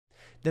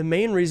The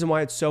main reason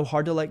why it's so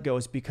hard to let go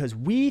is because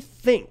we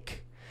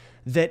think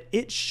that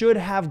it should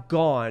have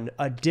gone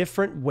a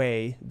different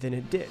way than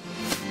it did.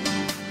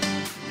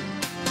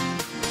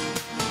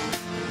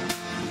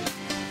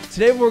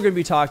 Today, what we're going to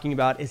be talking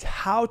about is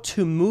how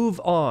to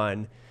move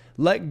on,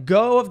 let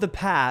go of the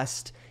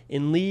past,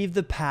 and leave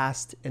the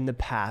past in the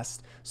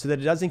past so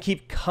that it doesn't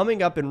keep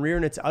coming up and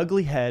rearing its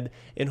ugly head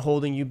and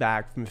holding you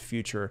back from a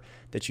future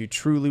that you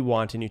truly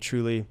want and you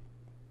truly,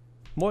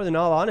 more than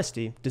all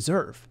honesty,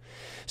 deserve.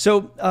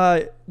 So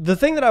the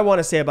thing that I want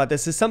to say about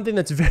this is something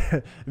that's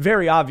very,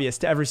 very obvious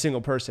to every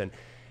single person.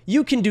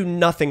 You can do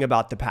nothing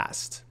about the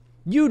past.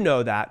 You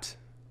know that.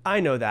 I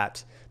know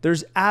that.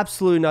 There's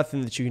absolutely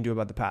nothing that you can do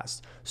about the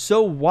past.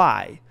 So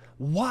why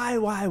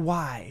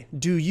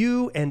do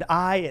you and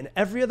I and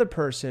every other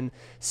person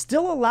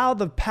still allow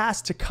the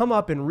past to come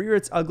up and rear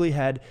its ugly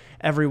head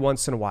every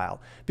once in a while?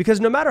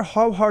 Because no matter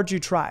how hard you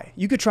try,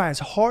 you could try as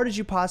hard as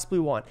you possibly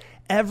want,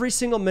 every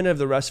single minute of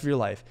the rest of your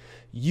life,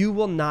 you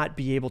will not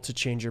be able to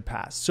change your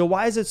past. So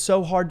why is it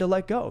so hard to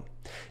let go?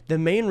 The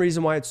main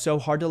reason why it's so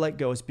hard to let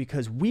go is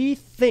because we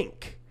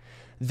think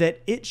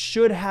that it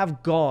should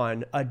have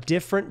gone a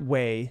different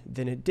way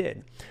than it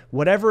did.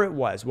 Whatever it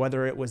was,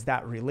 whether it was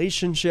that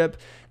relationship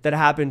that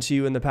happened to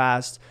you in the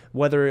past,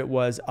 whether it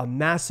was a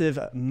massive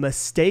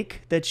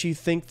mistake that you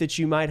think that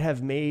you might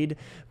have made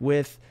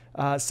with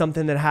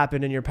something that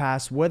happened in your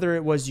past, whether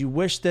it was you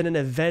wish that an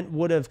event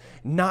would have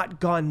not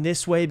gone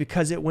this way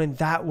because it went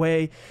that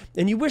way,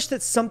 and you wish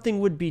that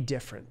something would be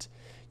different.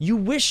 You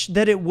wish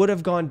that it would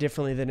have gone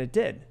differently than it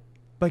did.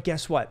 But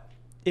guess what?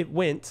 It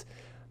went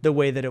the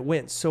way that it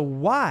went. So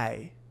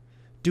why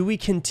do we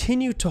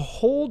continue to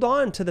hold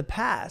on to the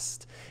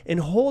past and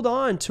hold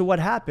on to what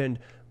happened,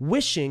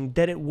 wishing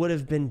that it would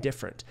have been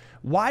different?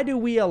 Why do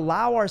we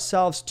allow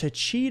ourselves to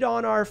cheat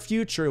on our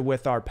future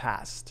with our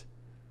past?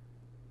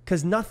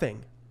 Because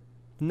nothing,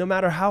 no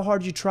matter how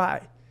hard you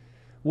try,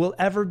 will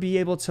ever be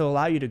able to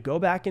allow you to go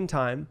back in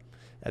time.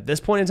 At this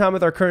point in time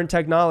with our current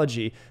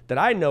technology that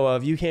I know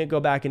of, you can't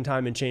go back in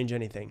time and change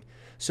anything.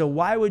 So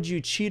why would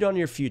you cheat on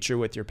your future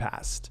with your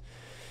past?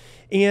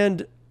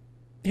 And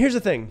here's the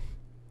thing.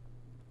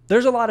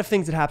 There's a lot of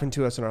things that happen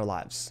to us in our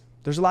lives.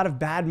 There's a lot of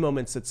bad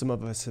moments that some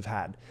of us have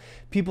had.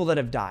 People that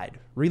have died,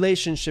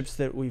 relationships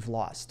that we've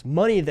lost,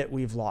 money that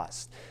we've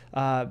lost.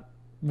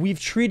 We've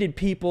treated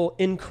people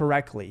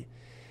incorrectly.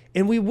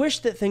 And we wish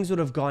that things would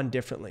have gone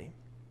differently.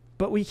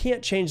 But we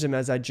can't change them,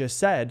 as I just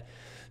said.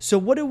 So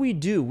what do?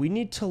 We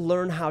need to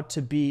learn how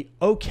to be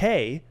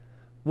okay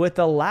with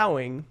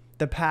allowing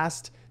the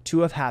past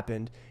to have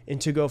happened and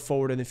to go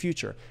forward in the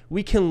future.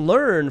 We can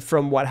learn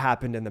from what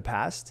happened in the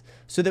past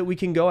so that we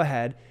can go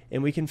ahead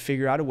and we can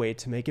figure out a way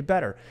to make it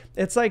better.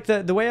 It's like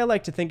the way I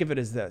like to think of it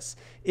is this,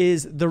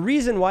 is the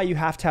reason why you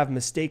have to have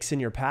mistakes in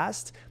your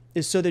past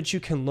is so that you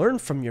can learn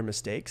from your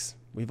mistakes.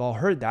 We've all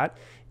heard that,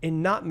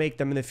 and not make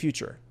them in the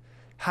future.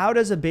 How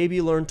does a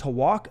baby learn to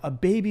walk? A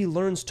baby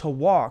learns to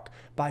walk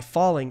by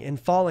falling and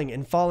falling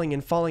and falling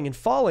and falling and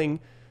falling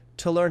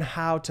to learn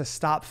how to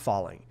stop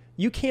falling.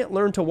 You can't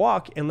learn to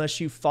walk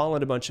unless you've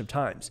fallen a bunch of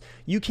times.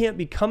 You can't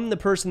become the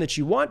person that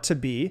you want to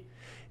be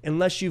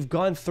unless you've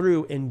gone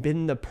through and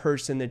been the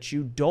person that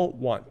you don't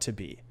want to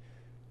be.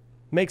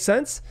 Make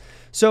sense?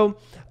 So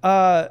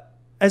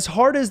as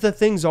hard as the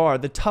things are,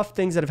 the tough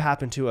things that have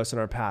happened to us in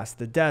our past,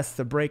 the deaths,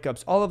 the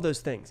breakups, all of those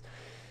things,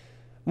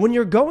 when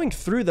you're going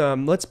through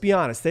them, let's be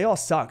honest, they all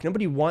suck.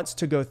 Nobody wants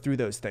to go through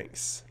those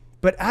things.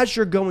 But as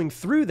you're going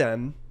through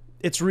them,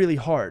 it's really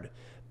hard.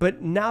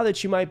 But now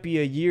that you might be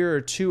a year or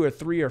 2 or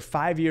 3 or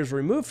 5 years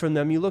removed from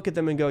them, you look at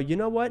them and go, you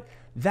know what?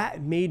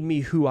 That made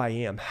me who I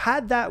am.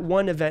 Had that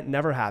one event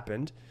never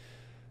happened,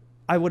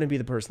 I wouldn't be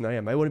the person I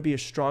am. I wouldn't be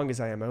as strong as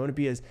I am. I wouldn't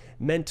be as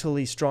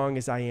mentally strong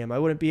as I am. I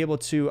wouldn't be able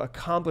to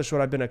accomplish what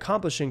I've been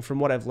accomplishing from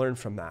what I've learned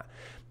from that.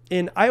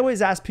 And I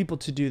always ask people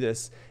to do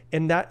this,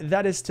 and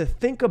that is to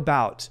think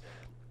about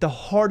the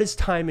hardest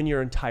time in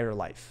your entire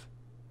life.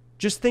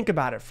 Just think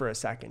about it for a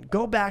second.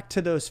 Go back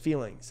to those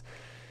feelings.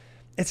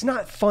 It's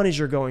not fun as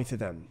you're going through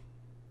them.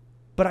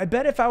 But I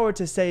bet if I were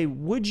to say,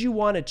 would you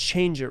want to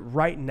change it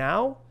right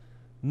now?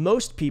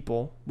 Most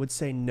people would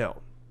say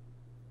no.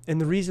 And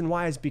the reason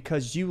why is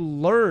because you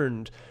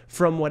learned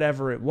from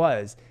whatever it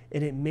was,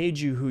 and it made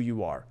you who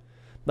you are.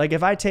 Like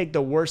if I take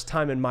the worst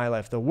time in my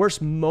life, the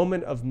worst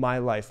moment of my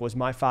life was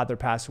my father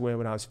passed away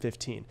when I was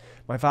 15.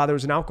 My father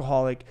was an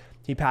alcoholic.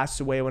 He passed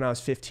away when I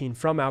was 15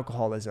 from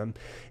alcoholism.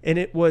 And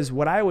it was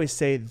what I always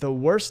say, the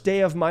worst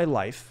day of my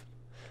life,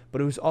 but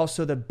it was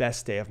also the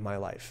best day of my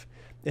life.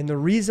 And the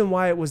reason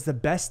why it was the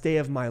best day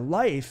of my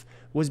life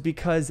was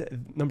because,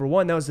 number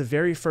one, that was the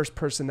very first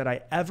person that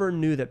I ever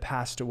knew that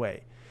passed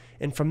away.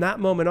 And from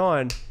that moment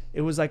on,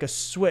 it was like a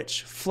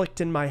switch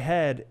flicked in my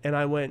head and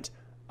I went,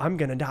 I'm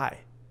going to die.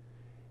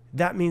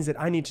 That means that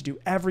I need to do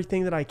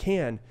everything that I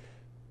can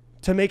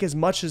to make as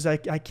much as I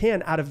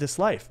can out of this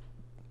life.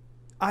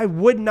 I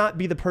would not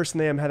be the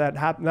person I am had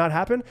that not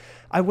happened.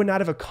 I would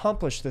not have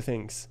accomplished the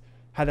things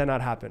had that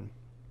not happened.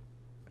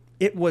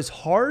 It was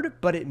hard,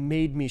 but it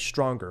made me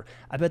stronger.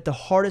 I bet the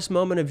hardest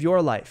moment of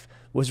your life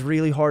was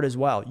really hard as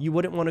well. You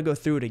wouldn't want to go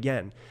through it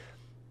again,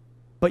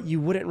 but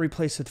you wouldn't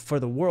replace it for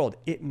the world.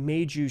 It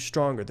made you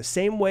stronger. The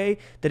same way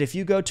that if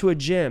you go to a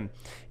gym,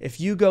 if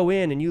you go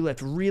in and you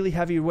lift really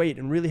heavy weight,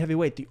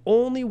 the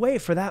only way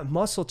for that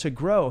muscle to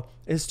grow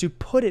is to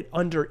put it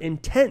under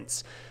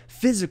intense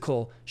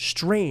physical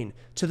strain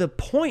to the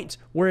point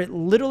where it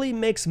literally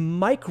makes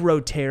micro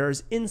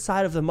tears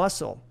inside of the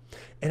muscle.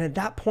 And at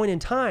that point in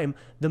time,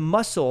 the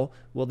muscle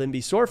will then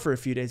be sore for a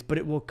few days, but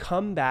it will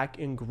come back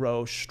and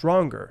grow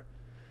stronger.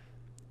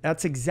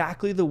 That's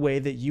exactly the way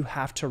that you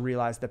have to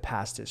realize the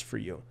past is for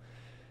you.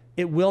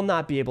 It will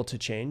not be able to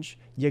change.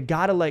 You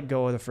got to let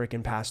go of the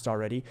freaking past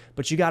already,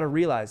 but you got to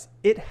realize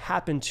it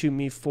happened to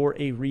me for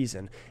a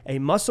reason. A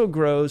muscle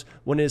grows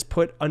when it is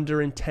put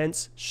under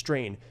intense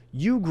strain.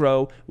 You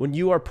grow when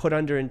you are put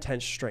under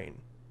intense strain.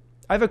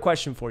 I have a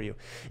question for you.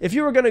 If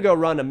you were going to go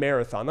run a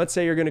marathon, let's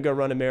say you're going to go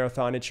run a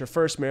marathon. It's your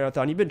first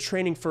marathon. You've been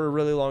training for a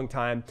really long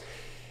time.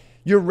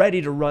 You're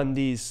ready to run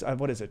these,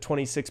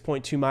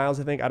 26.2 miles,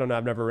 I think. I don't know.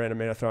 I've never ran a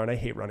marathon. I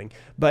hate running.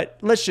 But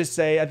let's just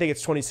say, I think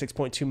it's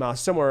 26.2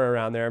 miles, somewhere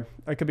around there.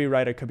 I could be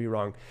right. I could be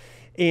wrong.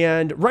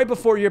 And right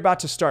before you're about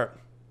to start,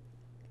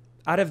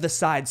 out of the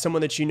side,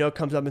 someone that you know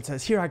comes up and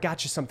says, here, I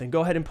got you something.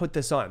 Go ahead and put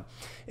this on.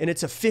 And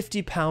it's a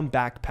 50-pound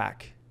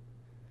backpack.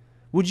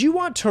 Would you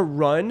want to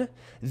run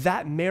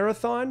that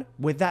marathon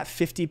with that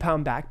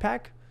 50-pound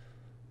backpack?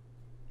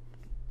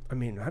 I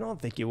mean, I don't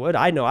think you would.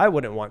 I know I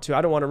wouldn't want to.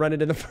 I don't want to run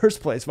it in the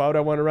first place. Why would I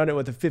want to run it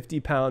with a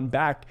 50-pound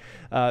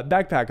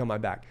backpack on my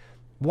back?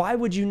 Why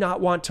would you not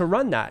want to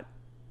run that?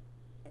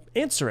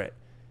 Answer it.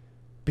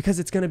 Because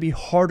it's going to be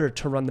harder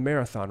to run the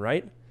marathon,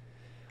 right?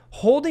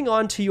 Holding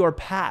on to your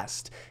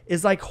past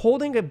is like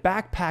holding a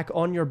backpack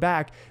on your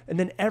back, and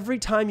then every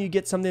time you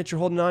get something that you're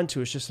holding on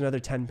to, it's just another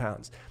 10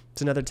 pounds.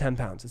 It's another 10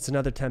 pounds. It's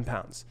another 10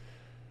 pounds.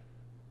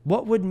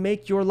 What would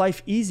make your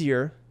life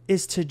easier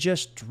is to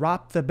just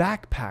drop the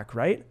backpack,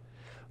 right?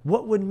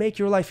 What would make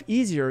your life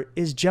easier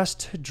is just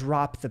to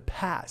drop the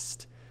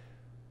past.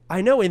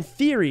 I know in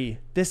theory,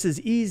 this is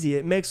easy.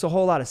 It makes a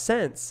whole lot of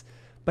sense.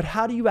 But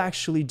how do you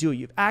actually do it?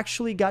 You've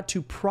actually got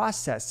to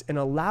process and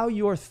allow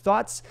your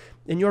thoughts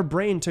and your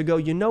brain to go,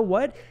 you know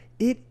what?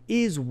 It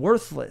is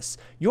worthless.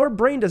 Your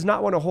brain does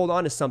not want to hold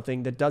on to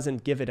something that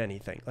doesn't give it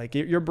anything. Like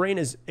your brain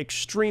is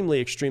extremely,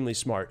 extremely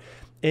smart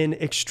and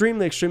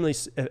extremely, extremely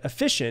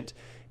efficient.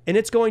 And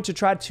it's going to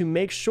try to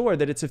make sure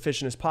that it's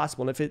efficient as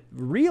possible. And if it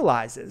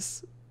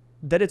realizes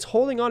that it's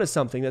holding on to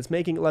something that's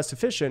making it less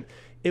efficient,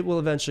 it will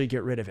eventually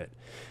get rid of it.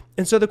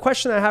 And so the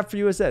question I have for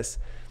you is this.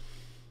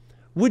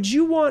 Would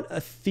you want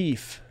a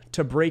thief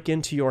to break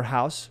into your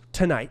house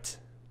tonight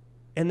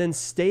and then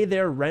stay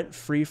there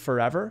rent-free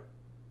forever?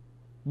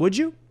 Would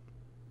you?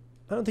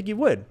 I don't think you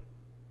would.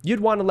 You'd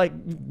want to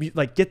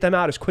like get them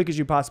out as quick as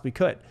you possibly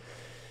could.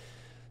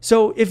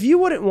 So if you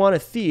wouldn't want a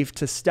thief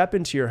to step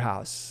into your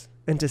house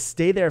and to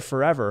stay there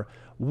forever,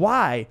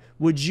 why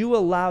would you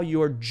allow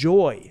your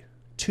joy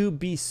to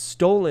be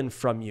stolen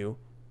from you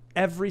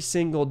every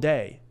single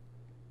day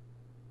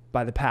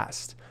by the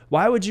past?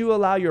 Why would you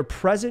allow your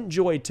present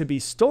joy to be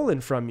stolen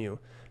from you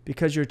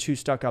because you're too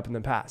stuck up in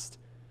the past?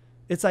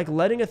 It's like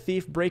letting a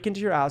thief break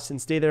into your house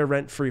and stay there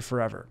rent-free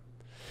forever.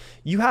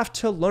 You have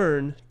to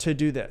learn to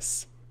do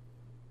this,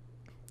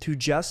 to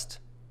just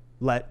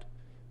let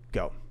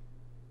go.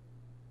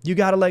 You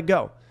got to let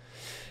go.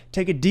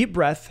 Take a deep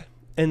breath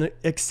and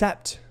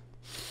accept.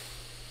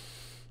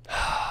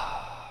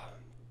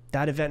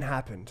 That event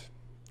happened.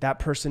 That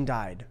person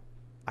died.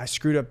 I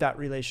screwed up that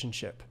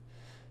relationship.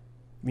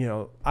 You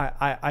know,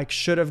 I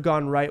should have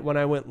gone right when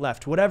I went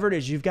left. Whatever it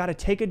is, you've got to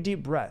take a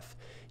deep breath.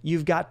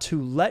 You've got to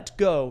let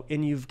go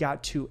and you've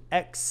got to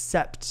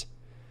accept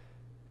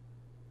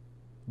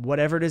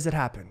whatever it is that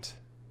happened.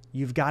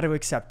 You've got to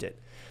accept it.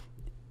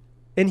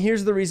 And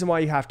here's the reason why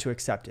you have to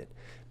accept it.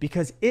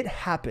 Because it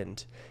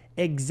happened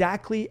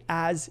exactly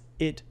as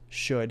it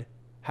should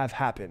have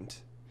happened.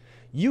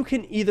 You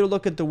can either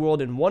look at the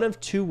world in one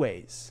of two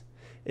ways.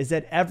 Is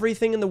that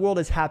everything in the world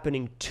is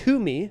happening to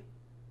me,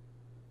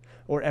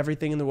 or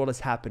everything in the world is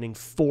happening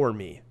for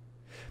me.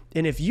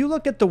 And if you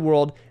look at the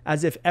world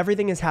as if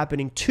everything is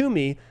happening to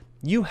me,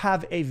 you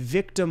have a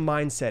victim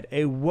mindset,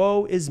 a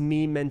woe is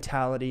me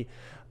mentality.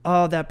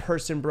 Oh, that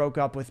person broke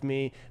up with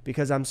me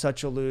because I'm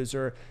such a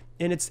loser.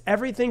 And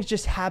everything's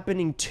just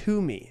happening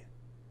to me.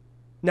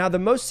 Now, the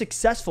most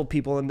successful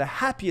people and the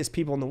happiest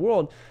people in the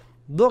world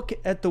look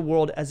at the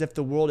world as if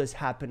the world is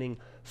happening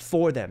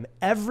for them.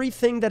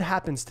 Everything that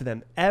happens to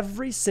them,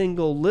 every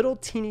single little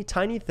teeny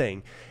tiny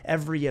thing,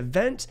 every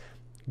event,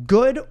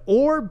 good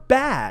or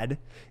bad,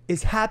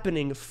 is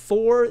happening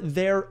for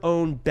their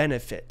own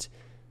benefit.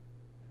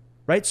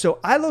 Right? So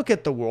I look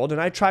at the world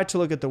and I try to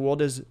look at the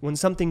world as when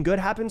something good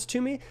happens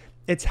to me,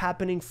 it's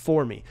happening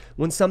for me.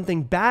 When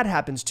something bad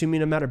happens to me,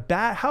 no matter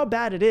how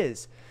bad it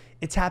is,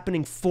 it's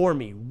happening for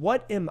me.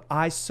 What am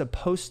I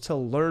supposed to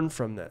learn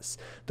from this?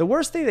 The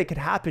worst thing that could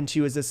happen to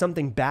you is that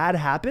something bad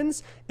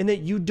happens and that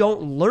you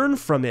don't learn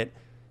from it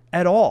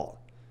at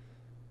all.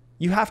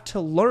 You have to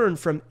learn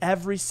from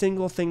every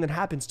single thing that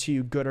happens to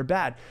you, good or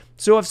bad.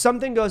 So if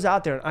something goes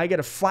out there and I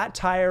get a flat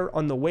tire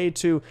on the way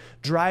to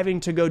driving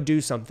to go do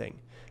something,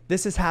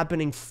 this is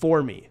happening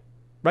for me,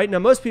 right? Now,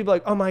 most people are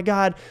like, oh my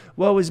God,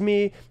 woe is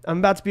me. I'm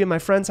about to be at my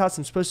friend's house.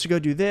 I'm supposed to go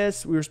do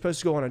this. We were supposed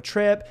to go on a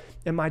trip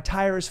and my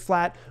tire is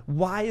flat.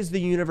 Why is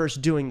the universe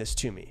doing this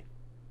to me?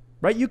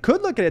 Right? You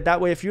could look at it that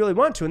way if you really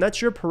want to, and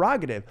that's your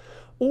prerogative.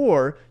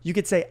 Or you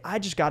could say, I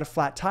just got a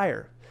flat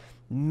tire.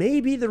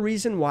 Maybe the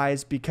reason why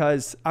is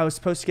because I was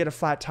supposed to get a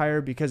flat tire,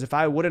 because if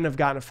I wouldn't have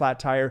gotten a flat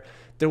tire,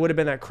 there would have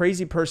been that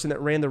crazy person that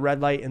ran the red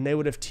light and they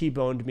would have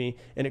T-boned me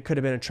and it could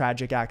have been a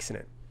tragic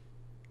accident.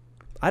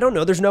 I don't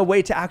know. There's no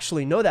way to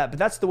actually know that, but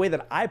that's the way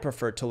that I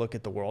prefer to look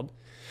at the world.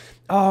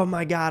 Oh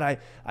my God,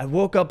 I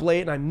woke up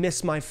late and I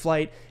missed my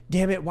flight.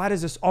 Damn it, why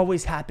does this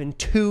always happen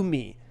to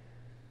me?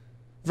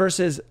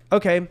 Versus,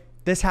 okay,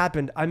 this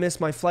happened. I missed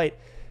my flight.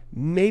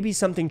 Maybe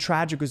something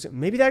tragic was,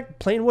 maybe that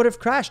plane would have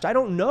crashed. I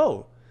don't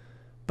know.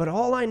 But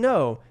all I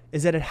know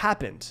is that it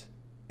happened.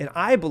 And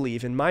I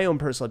believe, in my own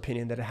personal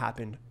opinion, that it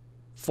happened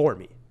for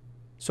me.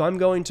 So I'm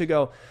going to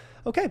go,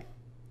 okay,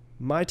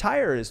 my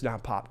tire is now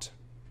popped.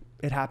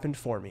 It happened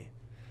for me.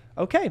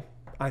 Okay,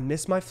 I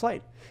missed my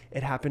flight.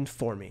 It happened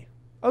for me.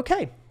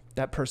 Okay,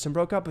 that person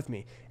broke up with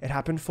me. It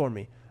happened for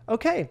me.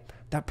 Okay,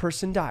 that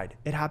person died.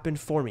 It happened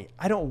for me.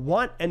 I don't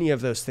want any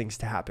of those things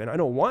to happen. I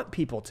don't want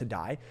people to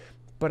die,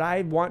 but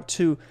I want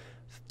to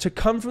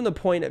come from the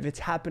point of it's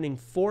happening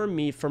for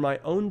me, for my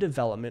own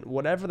development,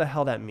 whatever the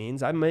hell that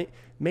means. I may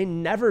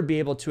never be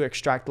able to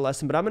extract the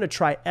lesson, but I'm going to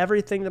try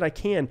everything that I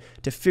can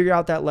to figure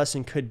out that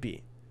lesson could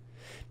be.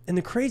 And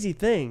the crazy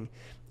thing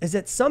is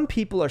that some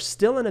people are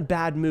still in a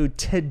bad mood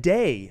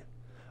today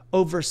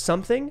over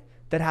something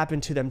that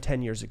happened to them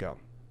 10 years ago.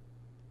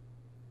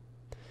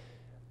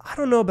 I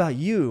don't know about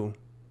you,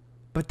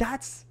 but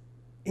that's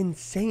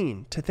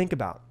insane to think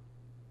about.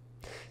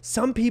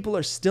 Some people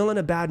are still in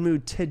a bad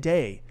mood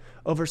today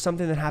over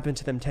something that happened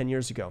to them 10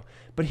 years ago.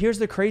 But here's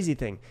the crazy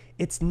thing.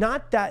 It's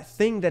not that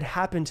thing that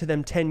happened to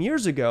them 10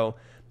 years ago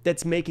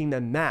that's making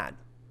them mad.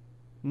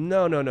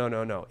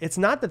 No. It's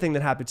not the thing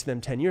that happened to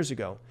them 10 years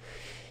ago.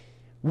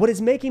 What is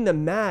making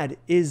them mad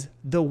is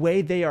the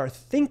way they are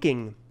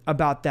thinking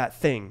about that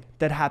thing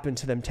that happened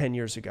to them 10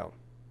 years ago.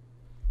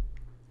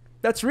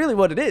 That's really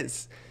what it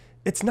is.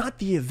 It's not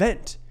the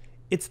event.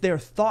 It's their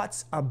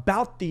thoughts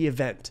about the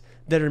event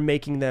that are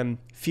making them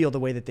feel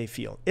the way that they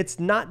feel. It's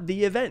not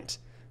the event.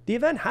 The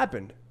event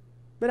happened.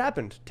 It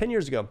happened 10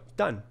 years ago.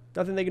 Done.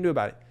 Nothing they can do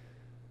about it.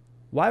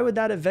 Why would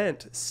that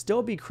event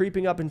still be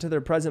creeping up into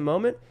their present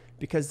moment?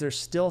 Because they're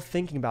still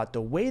thinking about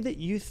the way that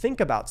you think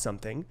about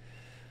something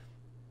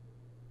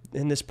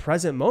in this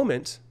present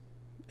moment.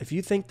 If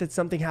you think that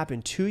something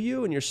happened to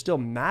you and you're still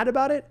mad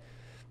about it,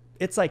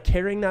 it's like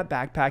carrying that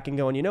backpack and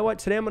going, you know what?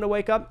 Today I'm going to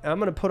wake up and I'm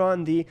going to put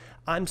on the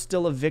I'm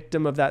still a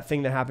victim of that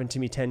thing that happened to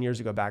me 10 years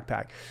ago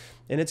backpack.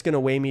 And it's going to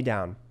weigh me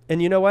down.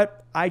 And you know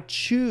what? I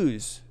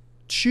choose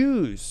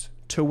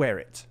to wear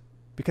it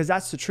because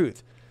that's the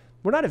truth.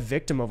 We're not a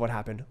victim of what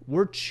happened.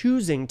 We're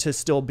choosing to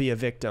still be a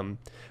victim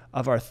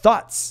of our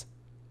thoughts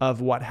of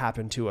what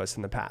happened to us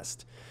in the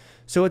past.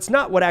 So it's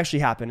not what actually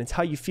happened. It's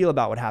how you feel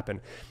about what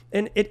happened.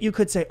 And you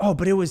could say, oh,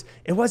 but it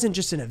wasn't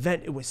just an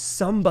event. It was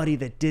somebody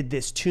that did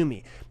this to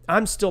me.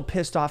 I'm still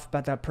pissed off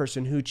about that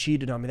person who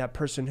cheated on me, that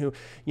person who,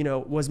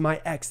 was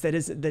my ex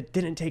that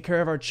didn't take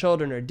care of our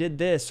children or did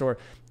this, or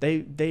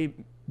they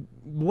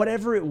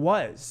whatever it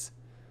was.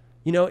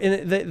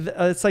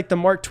 It's like the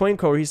Mark Twain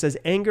quote where he says,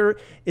 anger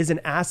is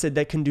an acid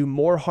that can do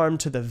more harm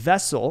to the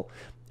vessel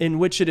in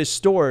which it is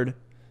stored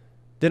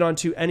than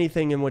onto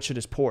anything in which it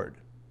is poured.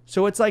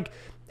 So it's like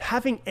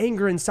having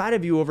anger inside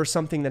of you over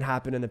something that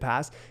happened in the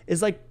past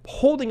is like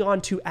holding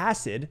on to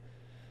acid,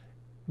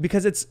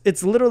 because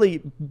it's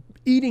literally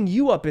eating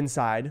you up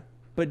inside,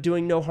 but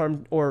doing no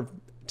harm or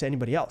to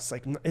anybody else.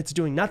 Like it's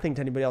doing nothing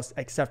to anybody else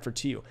except for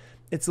to you.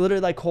 It's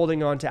literally like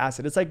holding on to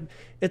acid. It's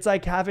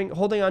like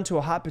holding on to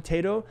a hot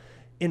potato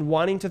and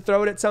wanting to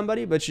throw it at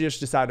somebody, but you just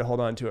decide to hold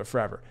on to it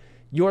forever.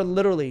 You're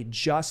literally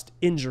just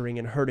injuring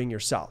and hurting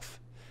yourself.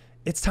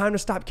 It's time to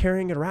stop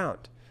carrying it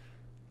around.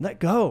 Let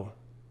go.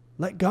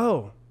 Let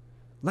go.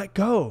 Let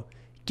go.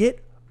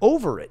 Get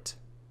over it.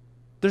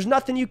 There's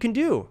nothing you can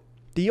do.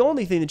 The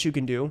only thing that you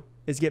can do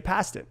is get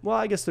past it. Well,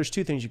 I guess there's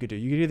two things you could do.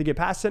 You could either get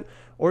past it,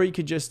 or you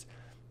could just,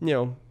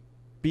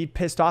 be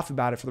pissed off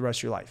about it for the rest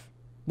of your life.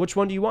 Which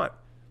one do you want?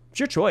 It's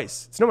your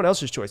choice. It's no one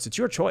else's choice. It's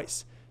your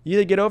choice. You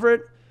either get over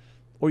it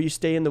or you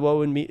stay in the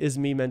woe is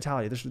me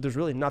mentality. There's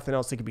really nothing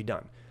else that can be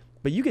done.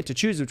 But you get to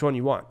choose which one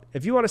you want.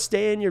 If you want to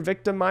stay in your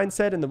victim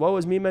mindset and the woe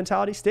is me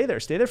mentality, stay there.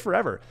 Stay there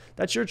forever.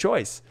 That's your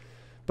choice.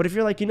 But if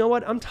you're like, you know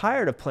what? I'm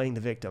tired of playing the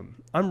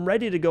victim. I'm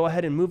ready to go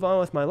ahead and move on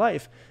with my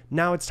life.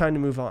 Now it's time to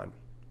move on.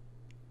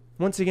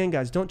 Once again,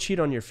 guys, don't cheat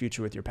on your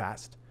future with your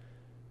past.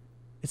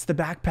 It's the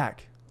backpack.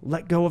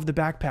 Let go of the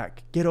backpack.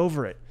 Get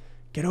over it.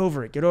 Get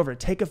over it. Get over it.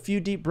 Take a few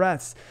deep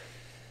breaths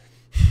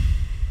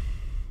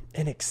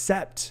and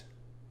accept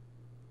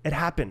it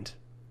happened.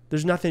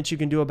 There's nothing that you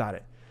can do about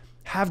it.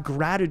 Have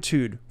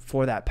gratitude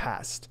for that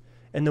past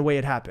and the way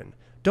it happened.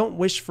 Don't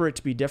wish for it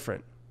to be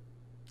different,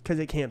 because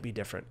it can't be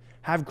different.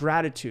 Have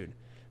gratitude,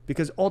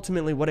 because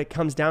ultimately what it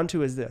comes down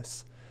to is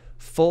this: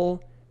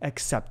 full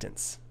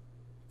acceptance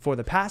for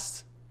the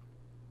past,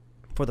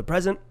 for the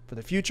present, for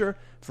the future,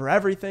 for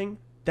everything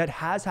that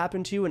has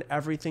happened to you and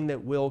everything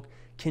that will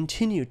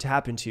continue to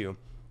happen to you.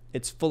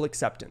 It's full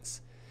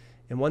acceptance.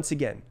 And once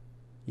again,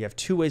 you have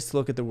two ways to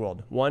look at the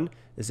world. One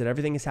is that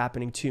everything is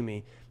happening to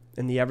me,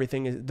 and the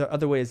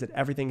other way is that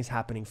everything is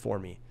happening for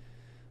me.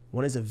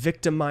 One is a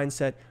victim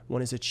mindset,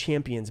 one is a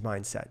champion's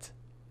mindset.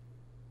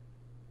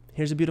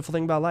 Here's a beautiful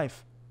thing about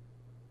life.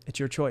 It's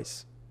your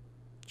choice.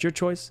 It's your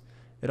choice.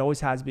 It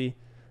always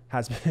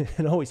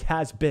it always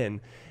has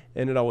been,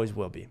 and it always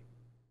will be.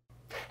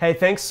 Hey,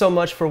 thanks so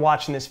much for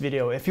watching this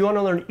video. If you want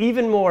to learn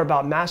even more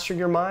about mastering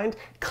your mind,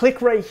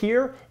 click right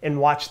here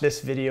and watch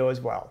this video as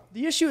well.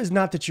 The issue is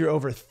not that you're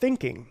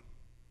overthinking.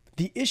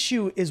 The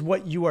issue is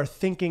what you are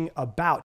thinking about.